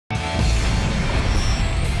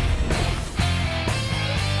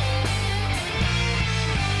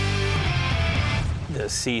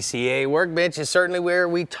CCA Workbench is certainly where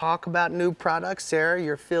we talk about new products. Sarah,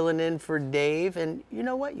 you're filling in for Dave, and you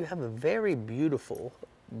know what? You have a very beautiful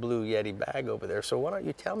blue Yeti bag over there, so why don't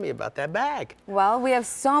you tell me about that bag? Well, we have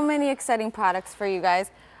so many exciting products for you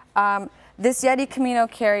guys. This Yeti Camino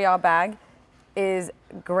carry-all bag is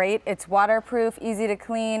great. It's waterproof, easy to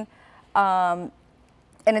clean, and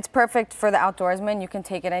it's perfect for the outdoorsman. You can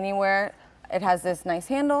take it anywhere. It has this nice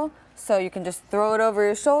handle, so you can just throw it over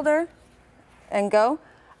your shoulder and go.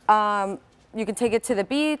 You can take it to the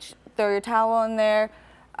beach, throw your towel in there.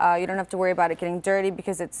 You don't have to worry about it getting dirty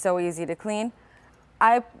because it's so easy to clean.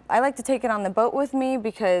 I like to take it on the boat with me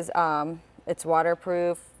because it's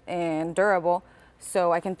waterproof and durable,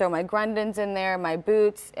 so I can throw my Grundens in there, my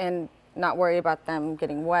boots, and not worry about them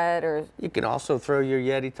getting wet. Or you can also throw your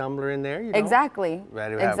Yeti tumbler in there. You know? Exactly.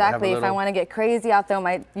 Exactly. If I want to get crazy, I'll throw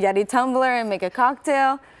my Yeti tumbler and make a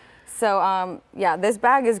cocktail. So yeah, this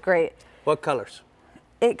bag is great. What colors?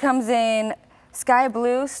 It comes in sky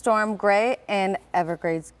blue, storm gray, and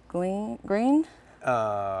Everglades green.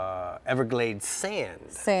 Everglades sand.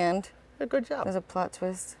 Sand. Good job. There's a plot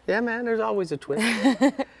twist. Yeah, man, there's always a twist.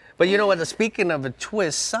 But you know what, speaking of a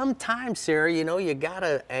twist, sometimes, Sarah, you know, you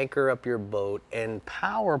gotta anchor up your boat, and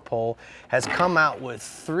Power Pole has come out with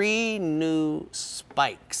 3 new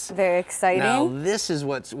spikes. Very exciting. Now, this is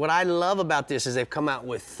what I love about this is they've come out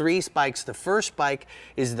with 3 spikes. The first spike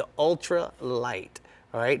is the ultra light.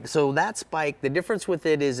 All right, so that spike, the difference with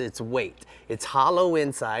it is its weight. It's hollow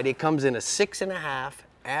inside. It comes in a 6.5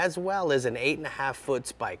 as well as an 8.5 foot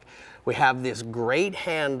spike. We have this great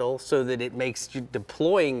handle so that it makes you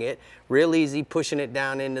deploying it real easy, pushing it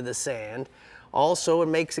down into the sand. Also, it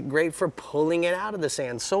makes it great for pulling it out of the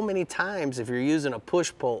sand. So many times, if you're using a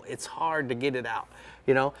push pull, it's hard to get it out.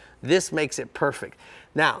 You know, this makes it perfect.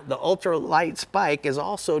 Now, the ultra light spike is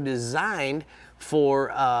also designed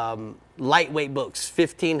for lightweight boats,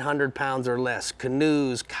 1,500 pounds or less,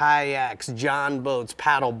 canoes, kayaks, john boats,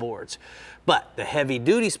 paddle boards. But the heavy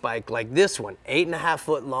duty spike like this one, 8.5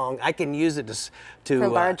 foot long, I can use it for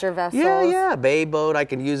larger vessels. Yeah, bay boat. I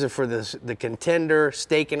can use it for the contender,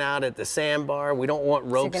 staking out at the sandbar. We don't want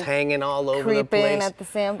ropes hanging all over the place. Creeping at the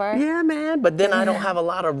sandbar. Yeah, man, but then I don't have a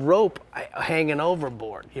lot of rope hanging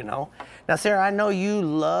overboard, you know. Now, Sarah, I know you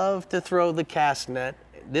love to throw the cast net.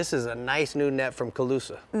 This is a nice new net from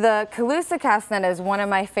Calusa. The Calusa cast net is one of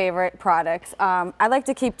my favorite products. I like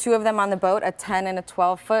to keep 2 of them on the boat, a 10 and a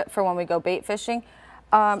 12 foot for when we go bait fishing.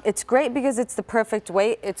 It's great because it's the perfect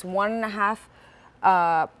weight. It's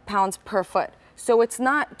 1.5 pounds per foot. So it's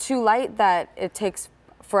not too light that it takes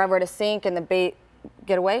forever to sink and the bait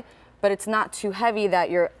get away, but it's not too heavy that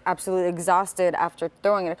you're absolutely exhausted after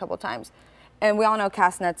throwing it a couple times. And we all know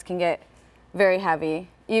cast nets can get very heavy.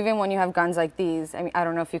 Even when you have guns like these. I mean, I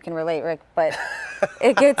don't know if you can relate, Rick, but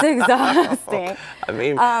it gets exhausting. I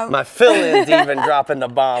mean, my fill-in's even dropping the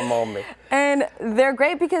bomb on me. And they're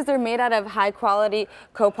great because they're made out of high-quality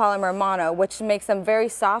copolymer mono, which makes them very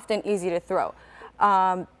soft and easy to throw.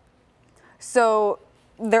 So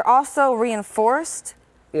they're also reinforced.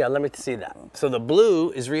 Yeah, let me see that. So the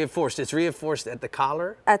blue is reinforced. It's reinforced at the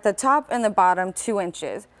collar? At the top and the bottom, 2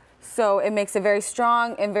 inches. So it makes it very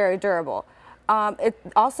strong and very durable. It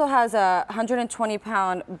also has a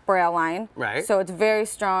 120-pound braille line, right? So it's very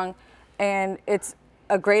strong, and it's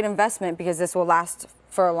a great investment because this will last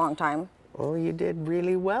for a long time. Well, you did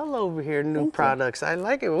really well over here, new products. I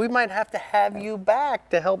like it. We might have to have you back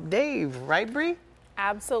to help Dave, right, Brie?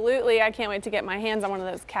 Absolutely. I can't wait to get my hands on one of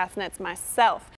those cast nets myself.